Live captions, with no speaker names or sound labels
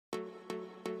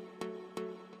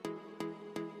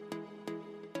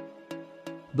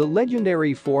The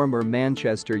legendary former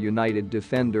Manchester United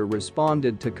defender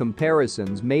responded to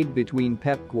comparisons made between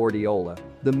Pep Guardiola,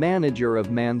 the manager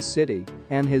of Man City,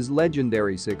 and his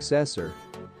legendary successor.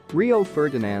 Rio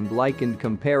Ferdinand likened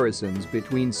comparisons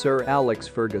between Sir Alex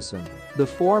Ferguson, the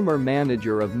former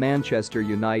manager of Manchester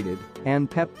United,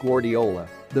 and Pep Guardiola,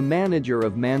 the manager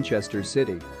of Manchester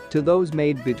City, to those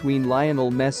made between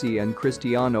Lionel Messi and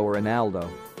Cristiano Ronaldo.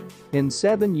 In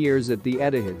 7 years at the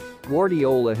Etihad,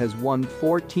 Guardiola has won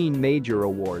 14 major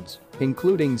awards,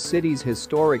 including City's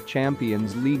historic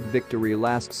Champions League victory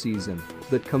last season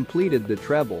that completed the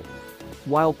treble.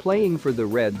 While playing for the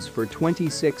Reds for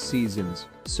 26 seasons,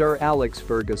 Sir Alex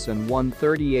Ferguson won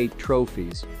 38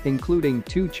 trophies, including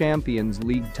 2 Champions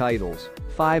League titles,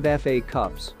 5 FA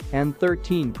Cups, and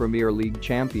 13 Premier League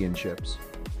championships.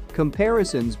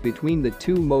 Comparisons between the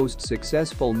two most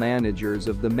successful managers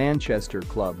of the Manchester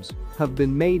clubs have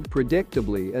been made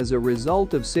predictably as a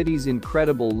result of City's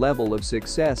incredible level of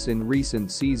success in recent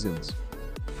seasons.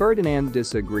 Ferdinand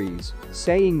disagrees,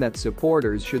 saying that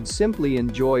supporters should simply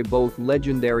enjoy both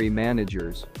legendary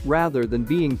managers rather than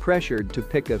being pressured to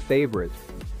pick a favorite.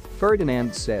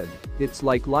 Ferdinand said, "It's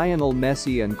like Lionel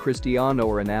Messi and Cristiano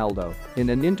Ronaldo," in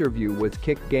an interview with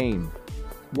Kick Game.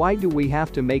 "Why do we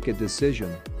have to make a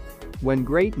decision? When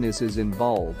greatness is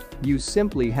involved, you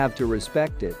simply have to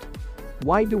respect it.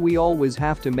 Why do we always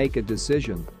have to make a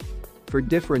decision? For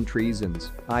different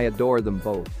reasons, I adore them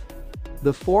both."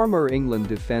 The former England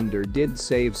defender did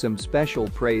save some special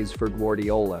praise for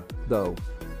Guardiola, though.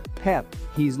 "Pep,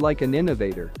 he's like an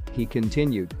innovator," he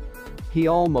continued. "He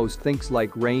almost thinks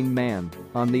like Rain Man,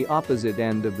 on the opposite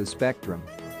end of the spectrum.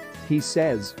 He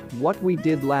says, what we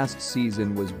did last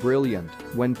season was brilliant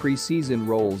when preseason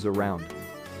rolls around.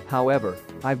 However,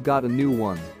 I've got a new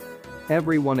one.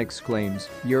 Everyone exclaims,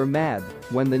 'You're mad,'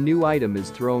 when the new item is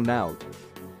thrown out.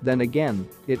 Then again,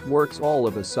 it works all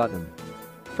of a sudden."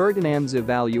 Ferdinand's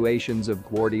evaluations of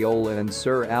Guardiola and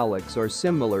Sir Alex are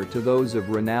similar to those of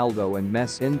Ronaldo and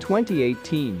Messi. In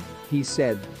 2018, he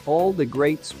said, "All the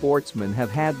great sportsmen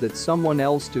have had that someone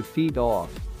else to feed off,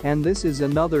 and this is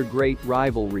another great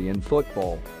rivalry in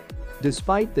football.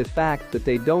 Despite the fact that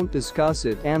they don't discuss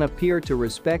it and appear to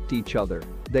respect each other,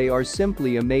 they are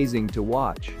simply amazing to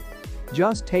watch.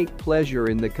 Just take pleasure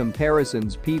in the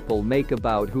comparisons people make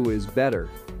about who is better."